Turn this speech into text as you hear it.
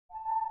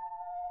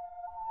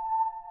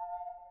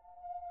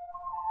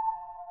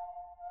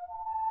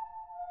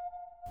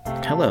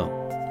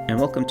Hello, and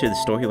welcome to the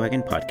Story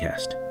Wagon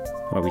podcast,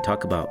 where we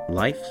talk about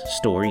life,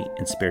 story,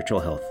 and spiritual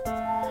health.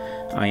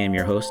 I am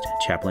your host,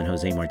 Chaplain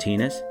Jose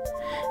Martinez,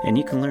 and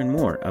you can learn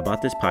more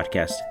about this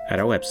podcast at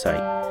our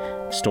website,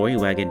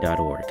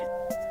 storywagon.org.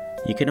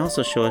 You can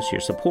also show us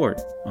your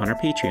support on our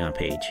Patreon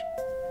page,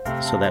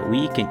 so that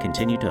we can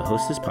continue to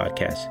host this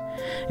podcast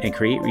and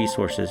create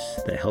resources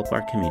that help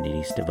our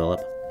communities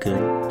develop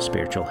good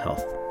spiritual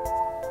health.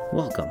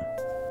 Welcome.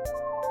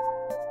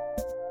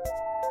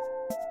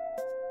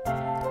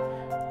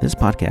 This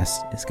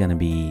podcast is going to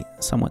be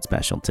somewhat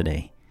special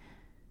today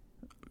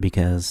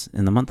because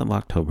in the month of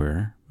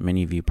October,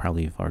 many of you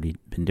probably have already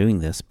been doing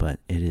this, but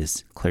it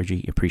is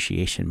Clergy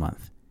Appreciation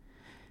Month.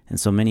 And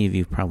so many of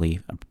you probably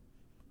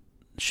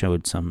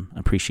showed some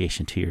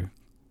appreciation to your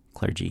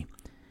clergy.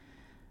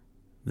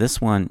 This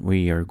one,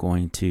 we are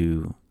going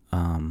to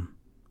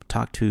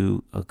talk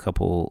to a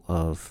couple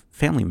of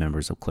family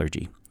members of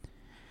clergy.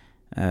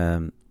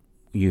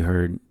 You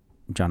heard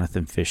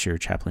Jonathan Fisher,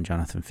 Chaplain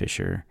Jonathan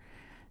Fisher,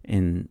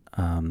 in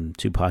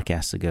 2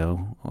 podcasts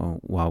ago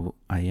while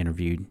I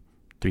interviewed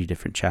 3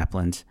 different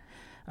chaplains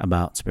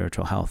about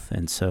spiritual health.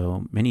 And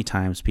so many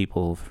times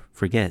people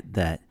forget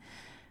that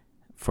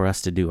for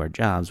us to do our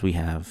jobs, we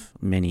have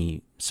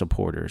many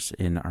supporters,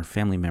 and our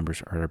family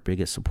members are our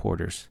biggest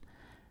supporters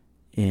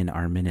in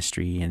our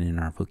ministry and in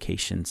our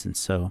vocations. And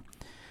so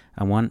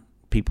I want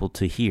people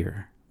to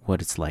hear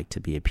what it's like to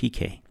be a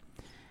PK.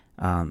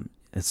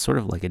 It's sort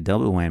of like a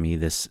double whammy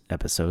this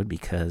episode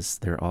because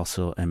they're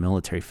also a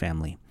military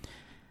family.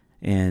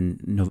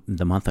 And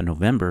the month of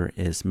November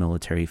is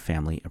Military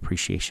Family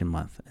Appreciation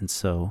Month. And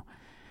so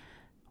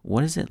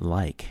what is it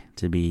like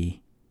to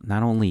be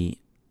not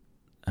only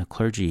a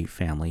clergy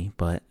family,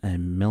 but a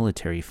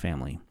military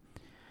family?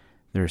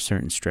 There are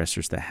certain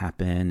stressors that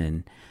happen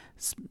and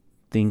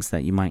things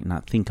that you might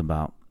not think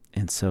about.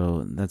 And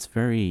so that's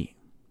very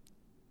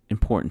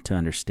important to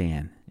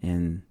understand.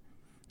 And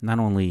not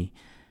only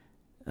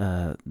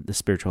the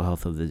spiritual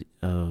health of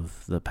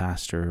the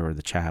pastor or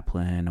the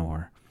chaplain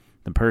or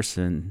the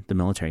person, the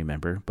military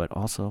member, but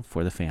also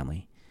for the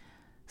family.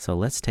 So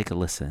let's take a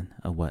listen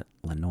of what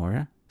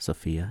Lenora,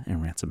 Sophia,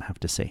 and Ransom have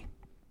to say.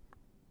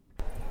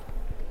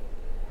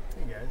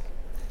 Hey guys.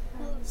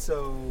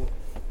 So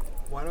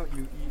why don't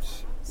you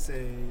each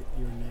say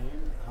your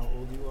name, how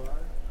old you are,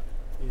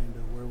 and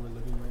where we're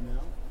living right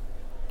now?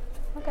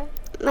 Okay.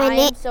 My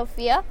name is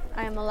Sophia.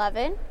 I'm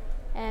 11,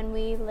 and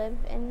we live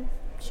in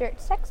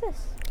Schertz,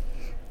 Texas.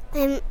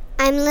 I'm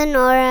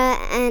Lenora,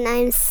 and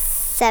I'm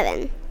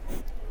 7.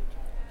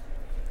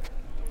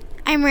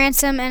 I'm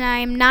Ransom, and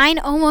I'm 9,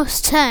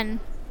 almost 10.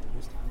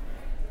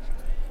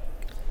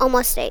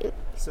 Almost 8.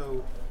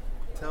 So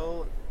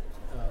tell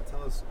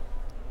us,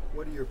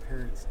 what do your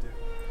parents do?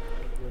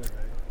 What are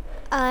they?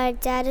 Our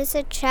dad is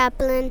a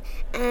chaplain,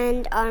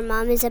 and our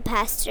mom is a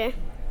pastor.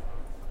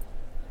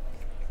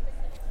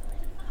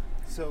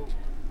 So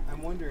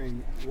I'm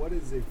wondering, what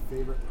is a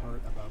favorite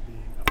part about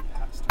being a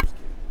pastor's kid?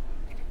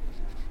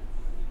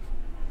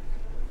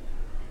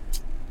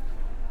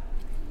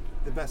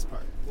 The best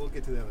part. We'll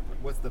get to the other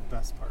part. What's the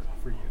best part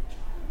for you?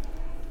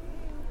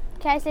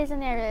 Can I say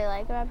something I really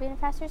like about being a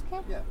pastor's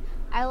kid? Yeah.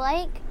 I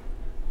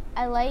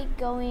like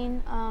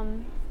going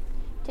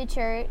to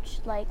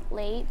church like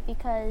late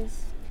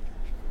because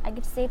I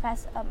get to stay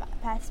past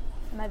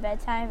my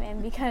bedtime,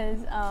 and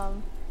because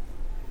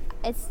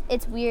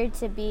it's weird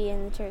to be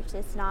in the church.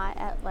 It's not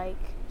at like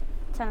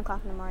 10 o'clock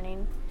in the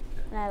morning,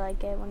 and I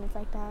like it when it's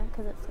like that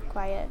because it's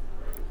quiet.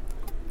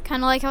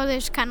 Kind of like how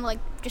there's kind of like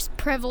just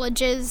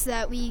privileges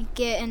that we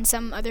get and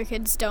some other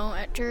kids don't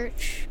at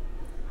church.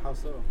 How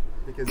so?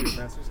 Because you're a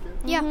pastor's kid?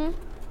 Yeah. Mm-hmm.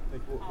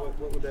 Like,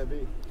 what would that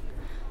be?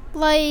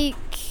 Like,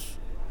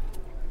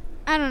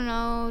 I don't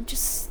know,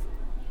 just...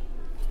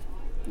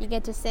 You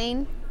get to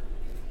sing?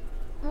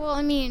 Well,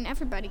 I mean,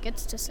 everybody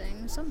gets to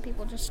sing. Some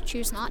people just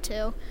choose not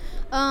to.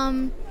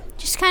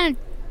 Just kind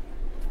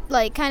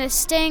of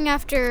staying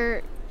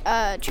after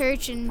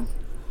church and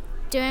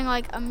doing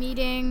like a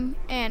meeting,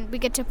 and we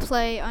get to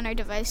play on our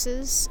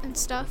devices and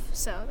stuff.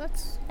 So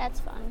that's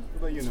fun. What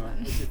about you, Noah?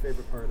 What's your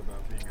favorite part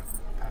about being a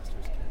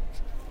pastor's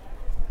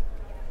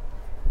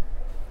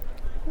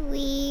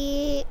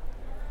kid?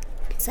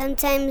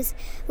 Sometimes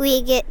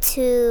we get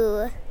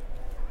to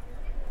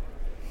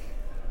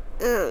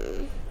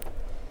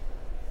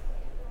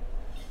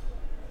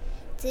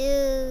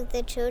do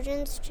the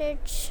children's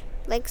church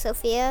like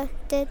Sophia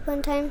did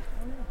one time.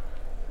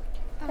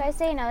 Can I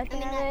say another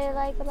thing I really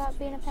like about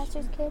being a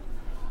pastor's kid?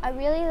 I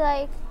really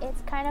like,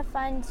 it's kind of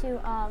fun to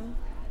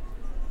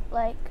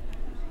like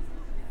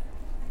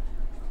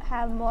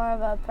have more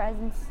of a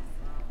presence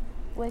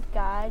with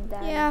God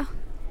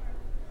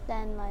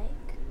than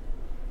like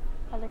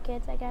other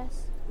kids, I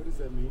guess. What does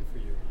that mean for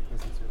you,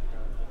 presence with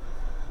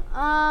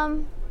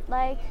God?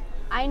 Like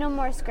I know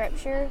more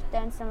scripture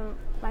than some of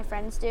my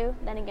friends do.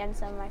 Then again,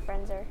 some of my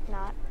friends are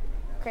not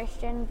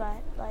Christian,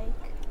 but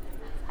like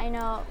I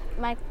know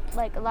a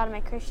lot of my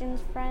Christian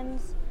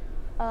friends.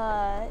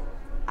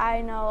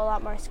 I know a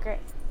lot more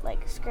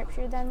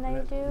scripture than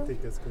they do. You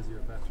think that's because you're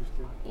a pastor's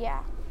kid?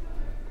 Yeah.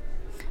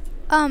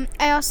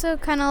 I also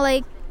kind of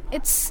like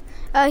it's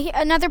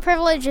another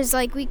privilege is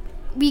like we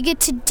get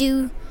to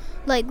do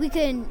like we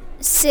can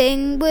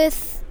sing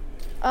with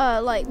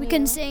we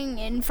can sing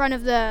in front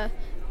of the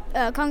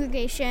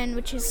congregation,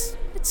 which is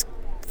it's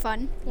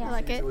fun. Yeah. I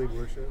like You it. get to lead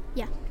worship?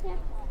 Yeah.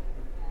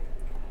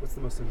 What's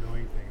the most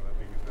annoying thing about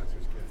being a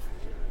pastor's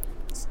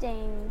kid?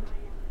 Staying,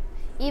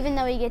 even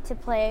though we get to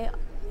play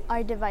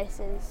our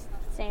devices,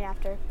 staying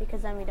after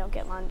because then we don't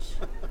get lunch.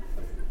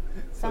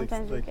 It's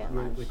Sometimes we like, get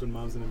when, lunch. like when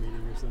mom's in a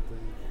meeting or something.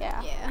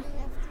 Yeah, Yeah.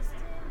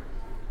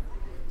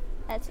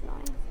 that's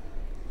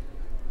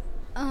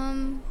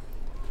annoying.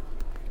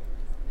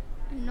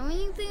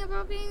 Annoying thing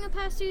about being a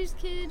pastor's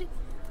kid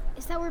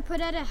is that we're put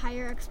at a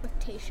higher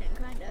expectation,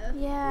 kind of.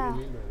 Yeah. What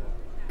do you mean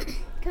by that?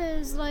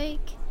 Cause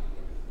like,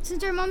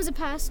 since mom's a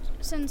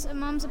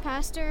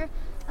pastor,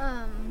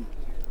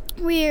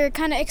 we're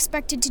kind of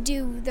expected to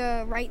do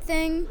the right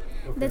thing.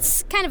 Okay.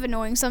 That's kind of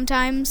annoying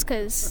sometimes,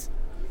 cause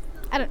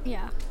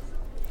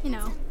you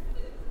know.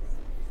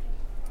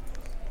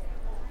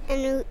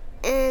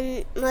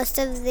 And most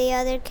of the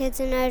other kids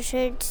in our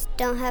church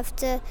don't have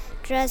to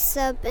dress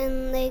up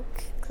in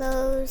like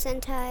clothes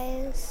and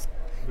ties.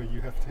 But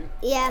you have to?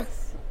 Yeah,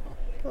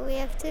 but we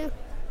have to.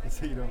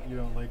 So you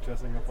don't like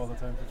dressing up all the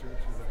time for church?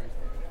 Is that what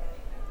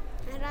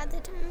you're saying? Not all the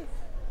time.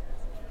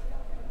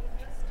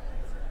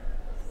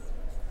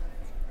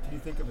 Can you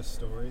think of a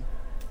story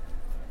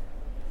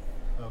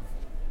of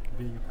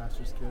being a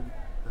pastor's kid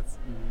that's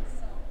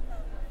unique?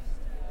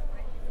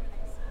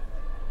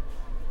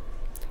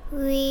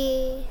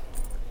 We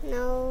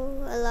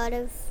know a lot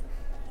of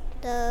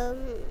the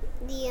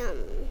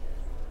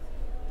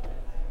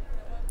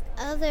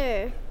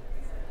other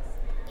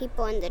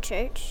people in the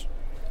church,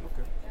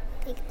 Okay.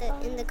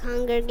 like in the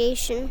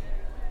congregation.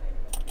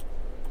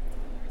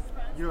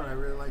 You know what I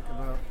really like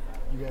about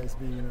you guys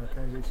being in our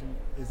congregation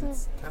is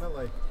it's kind of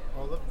like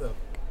all of the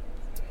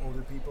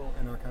older people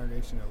in our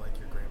congregation are like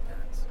your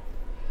grandparents.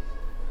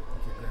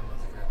 Like your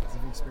grandmas and grandpas.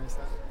 Have you experienced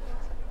that?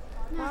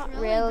 Not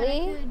But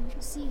really. I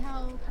could see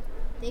how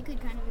they could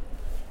kind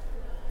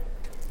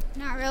of.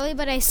 Not really,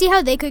 but I see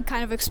how they could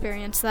kind of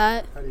experience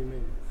that. How do you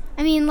mean?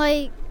 I mean,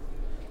 like,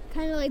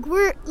 kind of like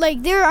we're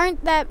like there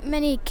aren't that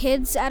many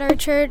kids at our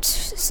church,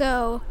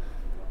 so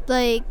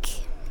like,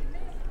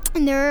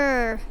 and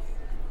there are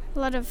a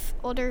lot of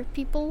older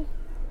people,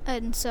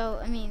 and so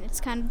I mean, it's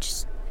kind of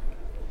just,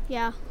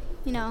 yeah,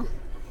 you know.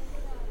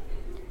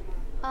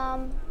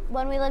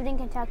 When we lived in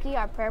Kentucky,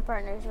 our prayer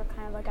partners were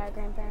kind of like our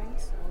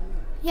grandparents.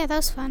 Yeah, that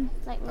was fun.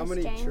 Like How Miss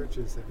many Jane.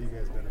 churches have you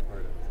guys been a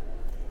part of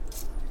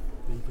that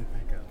you can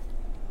think of?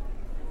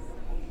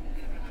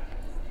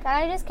 Can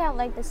I just count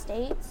like the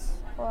states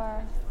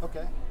or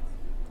Okay.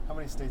 How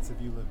many states have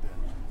you lived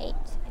in? 8,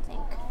 I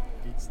think.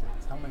 8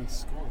 states. How many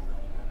schools have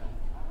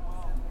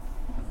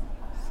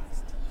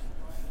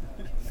you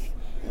been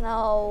in?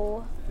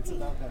 No. It's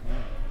about that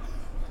many.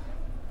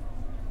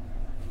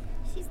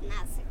 She's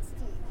not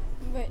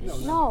 16. No.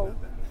 No.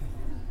 Not that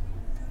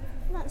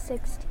many. Not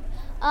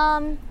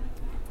 16.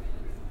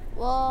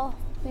 Well,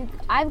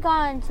 I've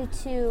gone to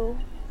 2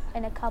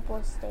 in a couple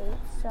of states,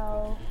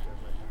 so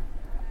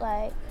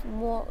like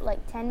more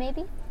like 10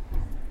 maybe.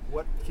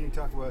 What can you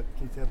talk about?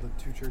 Can you tell the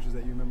 2 churches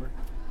that you remember?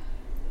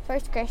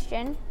 First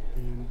Christian,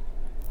 In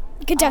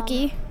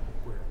Kentucky,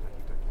 where?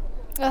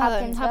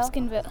 Kentucky.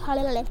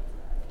 Hopkinsville,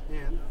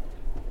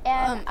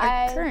 And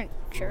our current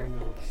church,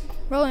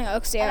 Rolling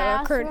Oaks, and I yeah, our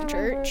also current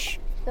remember church.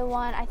 the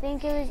one I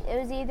think it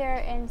was either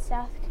in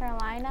South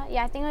Carolina.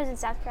 Yeah, I think it was in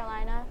South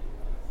Carolina,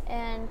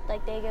 and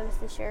like they gave us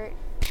the shirt,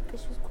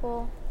 which was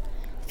cool.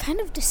 Kind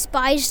of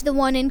despised the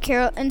one in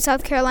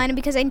South Carolina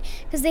because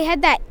they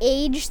had that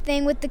age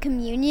thing with the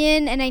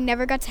communion, and I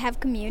never got to have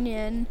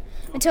communion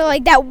until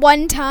like that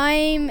one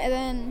time, and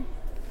then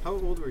how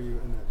old were you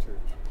in that church?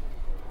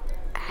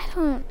 I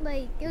don't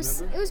like it was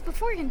Remember? it was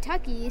before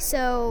Kentucky,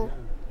 so Yeah.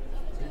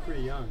 So you're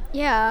pretty young.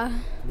 yeah,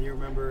 And you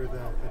remember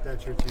that at that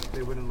church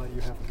they wouldn't let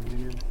you have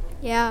communion?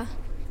 yeah.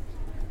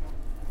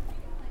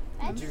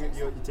 But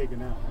you take it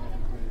now, right?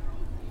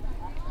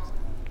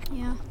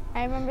 Yeah.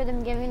 I remember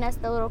them giving us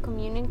the little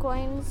communion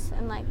coins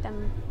and like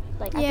them,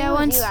 like I Yeah, think it was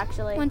once you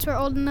actually. once we're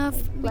old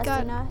enough, we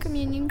Blessing got us.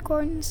 communion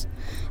coins.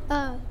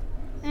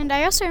 And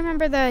I also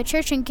remember the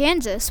church in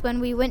Kansas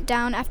when we went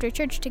down after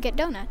church to get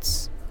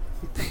donuts.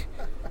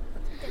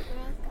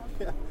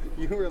 Yeah.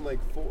 You were like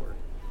 4.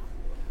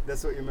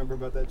 That's what you remember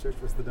about that church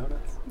was the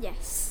donuts?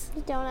 Yes.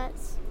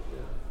 Donuts.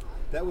 Yeah.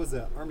 That was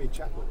a Army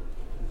chapel.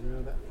 Did you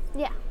know that?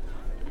 Yeah.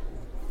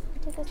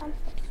 Take us on.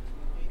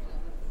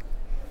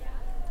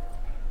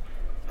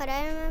 What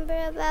I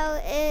remember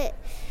about it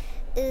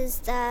is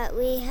that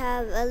we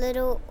have a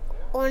little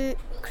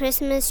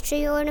Christmas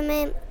tree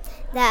ornament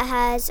that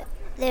has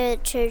the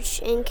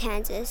church in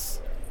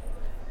Kansas.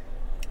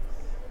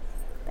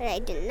 But I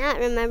do not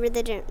remember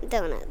the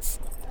donuts.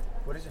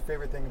 What is your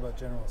favorite thing about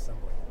General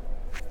Assembly?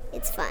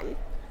 It's fun.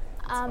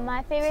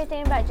 My favorite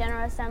thing about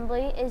General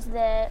Assembly is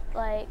that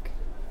like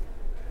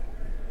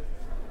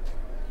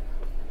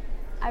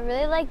I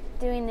really like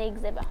doing the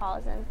exhibit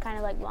halls and kind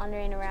of like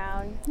wandering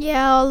around.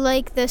 Yeah,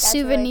 like the That's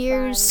really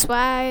souvenirs, fun.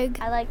 swag.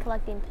 I like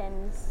collecting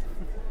pins.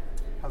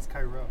 How's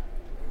Cairo?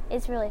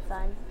 It's really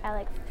fun.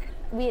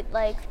 We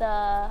like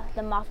the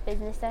mock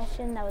business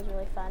session. That was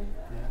really fun.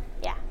 Yeah.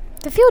 Yeah.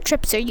 The field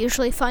trips are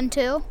usually fun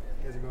too. You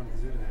guys are going to the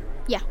zoo today,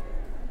 right? Yeah.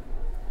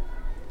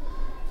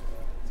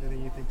 Is there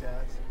anything you think to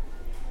ask?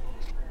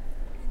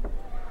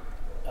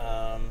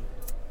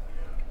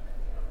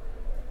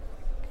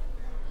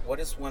 What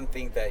is one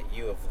thing that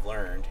you have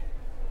learned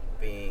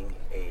being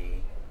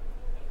a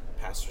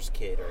pastor's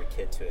kid or a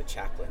kid to a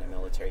chaplain, a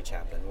military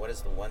chaplain? What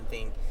is the one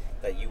thing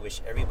that you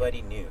wish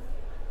everybody knew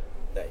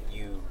that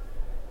you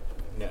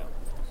know?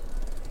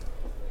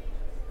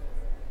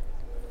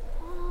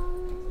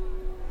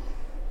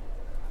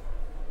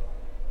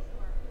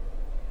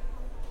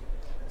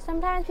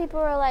 Sometimes people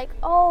are like,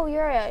 "Oh,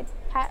 you're a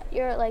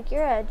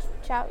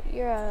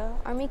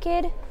army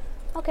kid.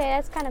 Okay,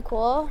 that's kind of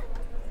cool."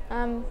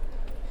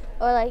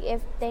 Or like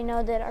if they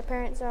know that our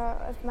parents are,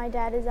 if my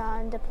dad is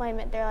on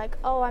deployment, they're like,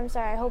 "Oh, I'm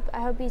sorry. I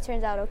hope he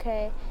turns out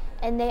okay,"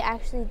 and they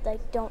actually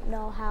like don't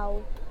know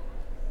how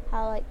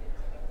like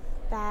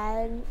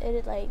bad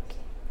it like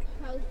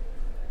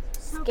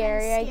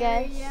scary, I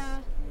guess.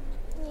 Yeah.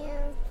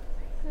 Yeah.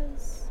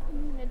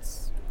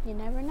 Because You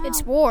never know.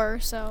 it's war,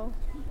 so.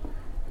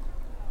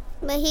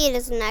 But he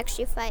doesn't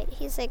actually fight.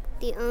 He's like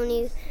the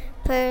only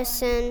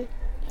person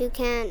who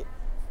can't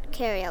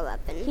carry a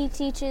weapon. He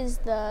teaches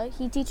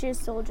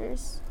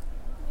soldiers,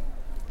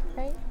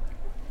 right?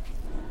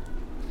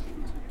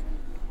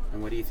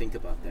 And what do you think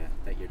about that?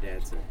 That your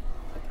dad's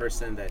a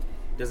person that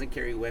doesn't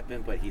carry a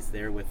weapon, but he's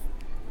there with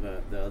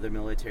the other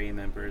military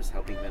members,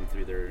 helping them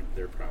through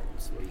their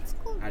problems.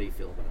 How do you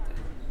feel about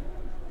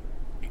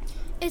that?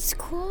 It's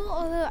cool,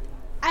 although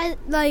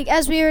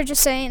as we were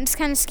just saying, it's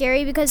kind of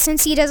scary because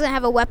since he doesn't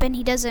have a weapon,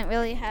 he doesn't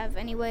really have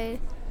any way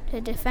to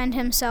defend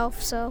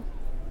himself, so.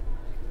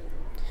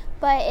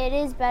 But it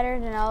is better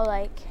to know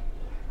like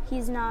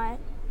he's not.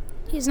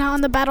 He's not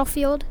on the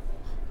battlefield.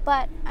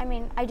 But I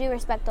mean, I do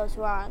respect those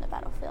who are on the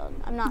battlefield.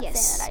 I'm not Yes.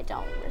 saying that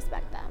I don't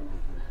respect them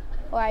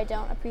or I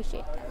don't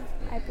appreciate them.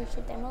 I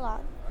appreciate them a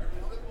lot.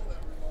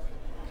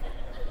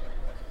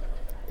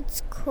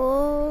 It's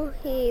cool.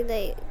 He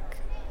like.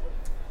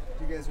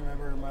 Do you guys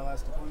remember my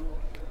last deployment?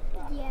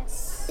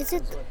 Yes. Is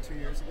It it? was, 2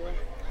 years ago?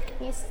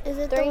 Is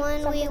it the 3, one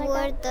we something like wore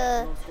that?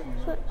 the? No, it's getting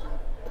there. About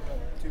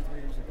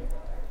 2-3 years ago.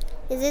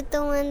 Is it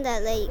the one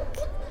that like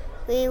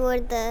we wore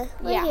the?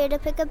 We're Yeah. here to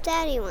pick up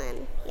Daddy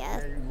one. Yeah,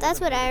 Yeah, you wore that's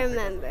the what I big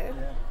pickup. remember.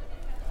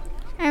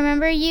 Yeah. I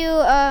remember you,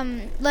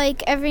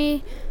 like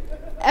every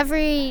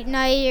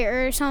night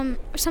or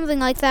something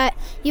like that,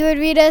 you would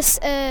read us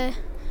a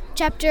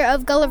chapter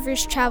of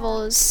Gulliver's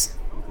Travels,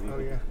 Oh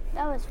yeah.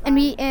 That was fun.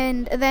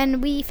 and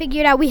then we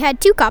figured out we had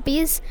 2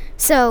 copies,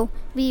 so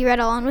we read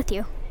along with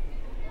you.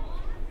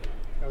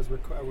 I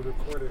would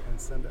record it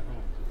and send it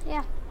home.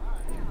 Yeah.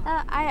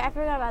 I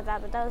forgot about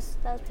that, but that was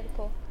pretty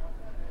cool.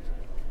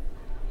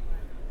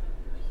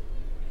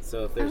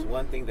 So if there's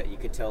one thing that you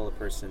could tell a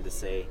person to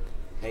say,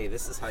 hey,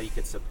 this is how you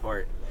could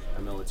support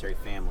a military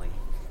family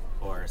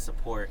or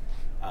support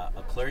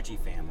a clergy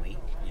family,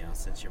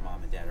 since your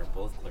mom and dad are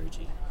both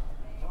clergy,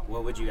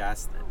 what would you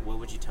ask them? What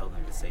would you tell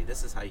them to say?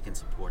 This is how you can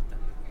support them.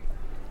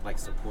 Like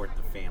support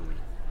the family.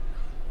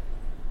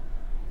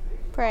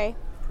 Pray.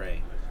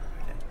 Pray.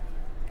 Okay.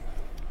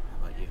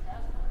 How about you?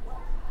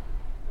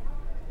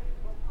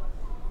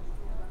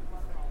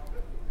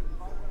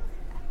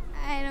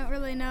 I don't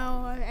really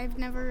know. I've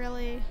never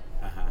really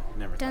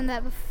Never done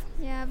that before.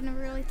 Yeah, I've never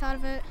really thought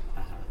of it,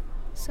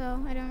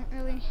 so I don't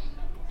really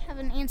have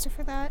an answer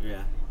for that.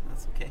 Yeah,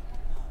 that's okay.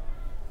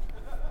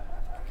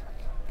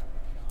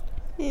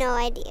 No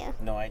idea.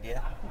 No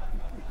idea?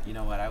 You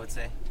know what I would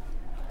say?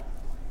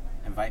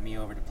 Invite me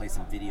over to play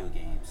some video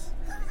games.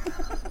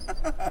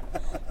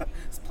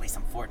 Let's play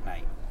some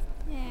Fortnite.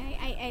 Yeah,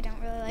 I don't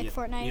really like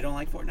Fortnite. You don't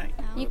like Fortnite?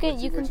 No. You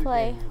can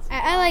play.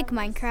 I like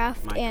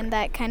Minecraft and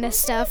that kind of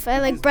stuff. I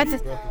like Breath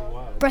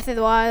of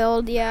the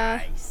Wild,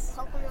 yeah. Nice.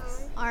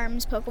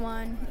 ARMS,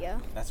 Pokemon, yeah.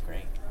 That's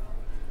great.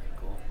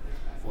 Cool.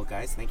 Well,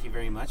 guys, thank you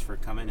very much for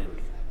coming and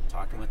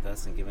talking with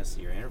us and giving us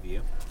your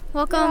interview.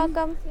 Welcome. You're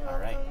welcome. All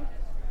right.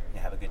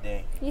 Yeah, have a good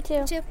day. You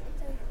too.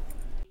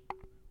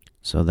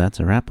 So that's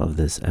a wrap of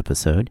this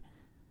episode.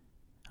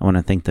 I want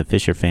to thank the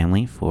Fisher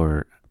family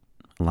for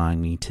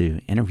allowing me to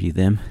interview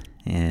them,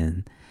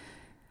 and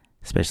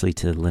especially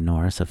to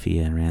Lenora,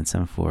 Sophia, and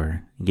Ransom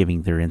for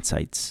giving their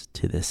insights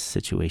to this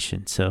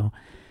situation. So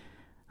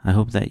I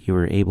hope that you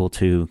were able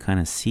to kind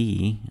of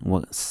see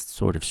what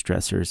sort of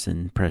stressors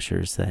and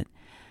pressures that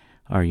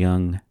our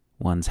young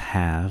ones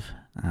have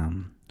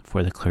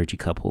for the clergy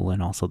couple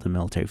and also the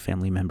military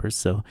family members.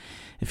 So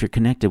if you're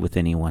connected with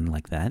anyone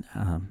like that,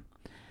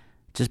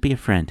 just be a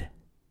friend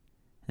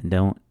and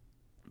don't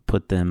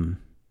put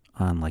them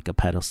on like a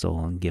pedestal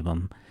and give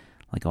them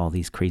like all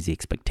these crazy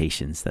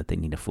expectations that they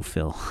need to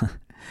fulfill.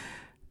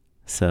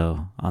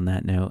 So on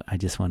that note, I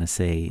just want to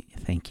say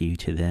thank you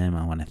to them.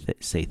 I want to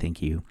say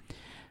thank you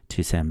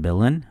to Sam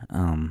Billen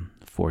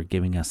for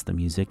giving us the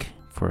music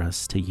for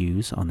us to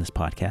use on this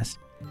podcast.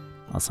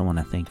 I also want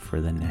to thank for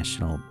the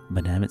National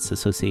Benevolence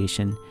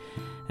Association,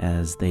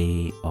 as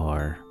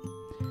they're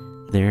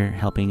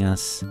helping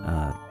us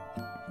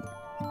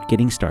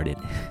getting started.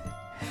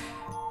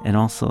 And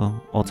also,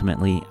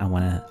 ultimately, I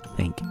want to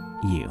thank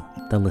you,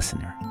 the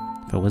listener.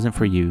 If it wasn't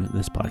for you,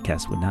 this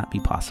podcast would not be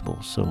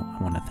possible. So I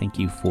want to thank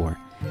you for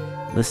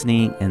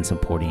listening and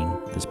supporting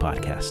this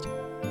podcast.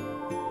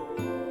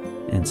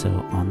 And so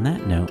on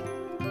that note,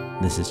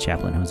 this is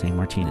Chaplain Jose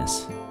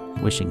Martinez,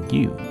 wishing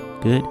you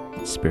good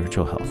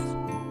spiritual health.